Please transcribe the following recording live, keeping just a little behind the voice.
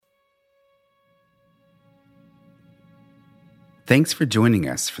Thanks for joining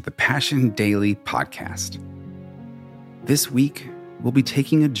us for the Passion Daily podcast. This week, we'll be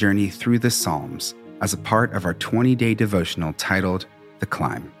taking a journey through the Psalms as a part of our 20-day devotional titled The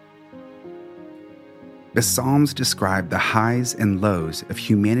Climb. The Psalms describe the highs and lows of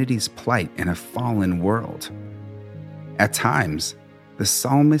humanity's plight in a fallen world. At times, the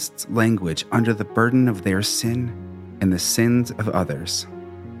psalmists languish under the burden of their sin and the sins of others.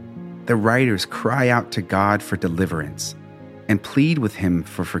 The writers cry out to God for deliverance and plead with Him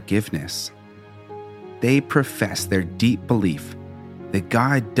for forgiveness. They profess their deep belief that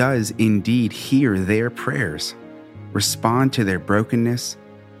God does indeed hear their prayers, respond to their brokenness,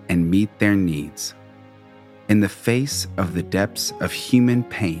 and meet their needs. In the face of the depths of human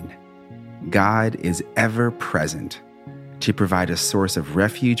pain, God is ever present to provide a source of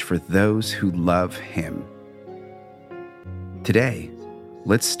refuge for those who love Him. Today,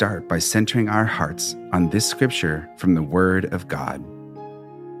 let's start by centering our hearts on this scripture from the Word of God.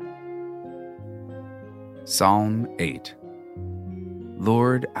 Psalm 8.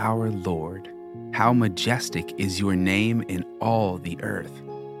 Lord, our Lord, how majestic is your name in all the earth.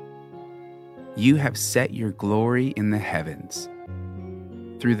 You have set your glory in the heavens.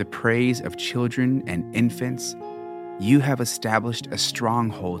 Through the praise of children and infants, you have established a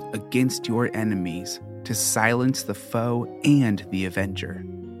stronghold against your enemies to silence the foe and the avenger.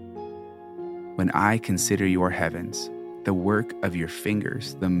 When I consider your heavens, the work of your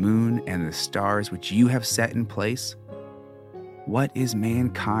fingers, the moon and the stars which you have set in place, what is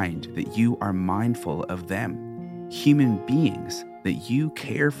mankind that you are mindful of them, human beings that you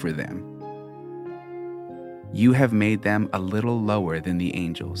care for them? You have made them a little lower than the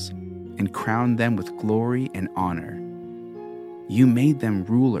angels and crowned them with glory and honor. You made them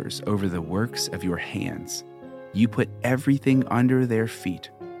rulers over the works of your hands. You put everything under their feet,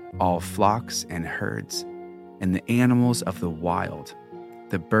 all flocks and herds, and the animals of the wild,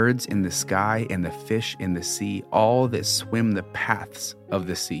 the birds in the sky and the fish in the sea, all that swim the paths of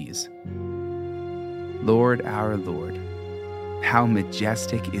the seas. Lord, our Lord, how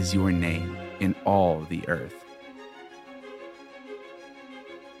majestic is your name in all the earth.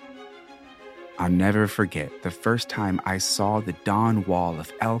 I'll never forget the first time I saw the dawn wall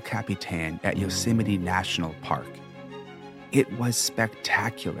of El Capitan at Yosemite National Park. It was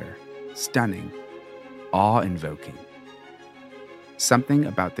spectacular, stunning, awe-invoking. Something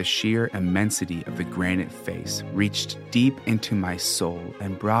about the sheer immensity of the granite face reached deep into my soul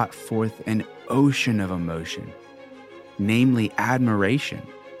and brought forth an ocean of emotion, namely admiration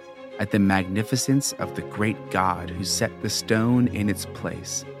at the magnificence of the great God who set the stone in its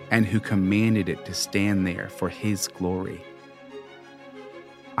place and who commanded it to stand there for His glory.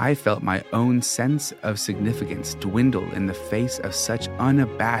 I felt my own sense of significance dwindle in the face of such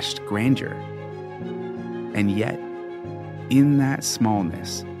unabashed grandeur. And yet, in that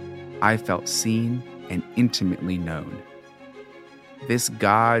smallness, I felt seen and intimately known. This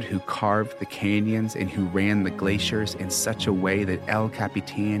God who carved the canyons and who ran the glaciers in such a way that El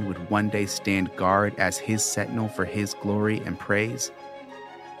Capitan would one day stand guard as His sentinel for His glory and praise.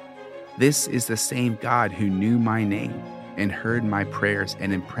 This is the same God who knew my name and heard my prayers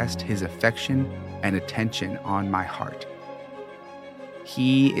and impressed His affection and attention on my heart.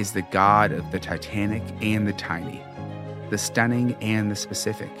 He is the God of the titanic and the tiny, the stunning and the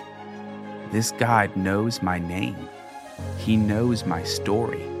specific. This God knows my name. He knows my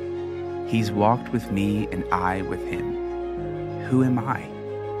story. He's walked with me and I with Him. Who am I?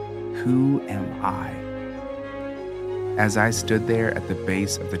 Who am I? As I stood there at the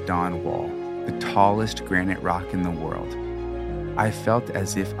base of the dawn wall, the tallest granite rock in the world, I felt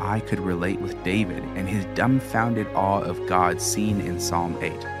as if I could relate with David and his dumbfounded awe of God seen in Psalm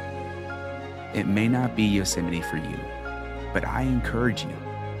 8. It may not be Yosemite for you, but I encourage you,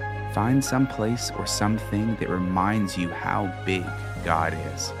 find some place or something that reminds you how big God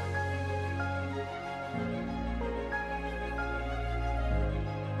is.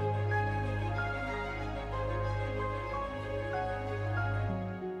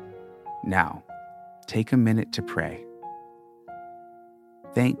 Now, take a minute to pray.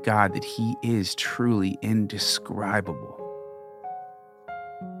 Thank God that He is truly indescribable,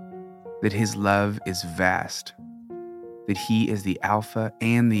 that His love is vast, that He is the Alpha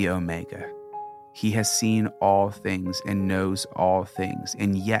and the Omega. He has seen all things and knows all things,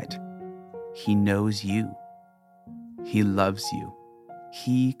 and yet He knows you. He loves you.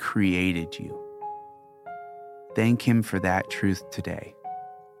 He created you. Thank Him for that truth today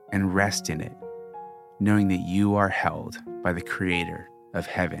and rest in it, knowing that you are held by the Creator of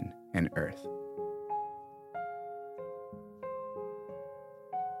heaven and earth.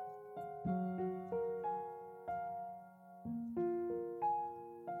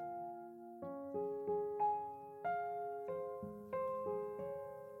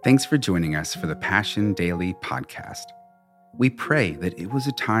 Thanks for joining us for the Passion Daily podcast. We pray that it was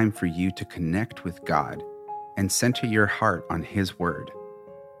a time for you to connect with God and center your heart on His Word.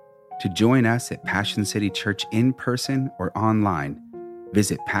 To join us at Passion City Church in person or online,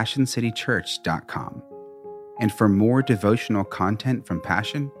 visit PassionCityChurch.com. And for more devotional content from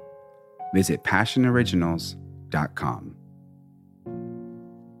Passion, visit PassionOriginals.com.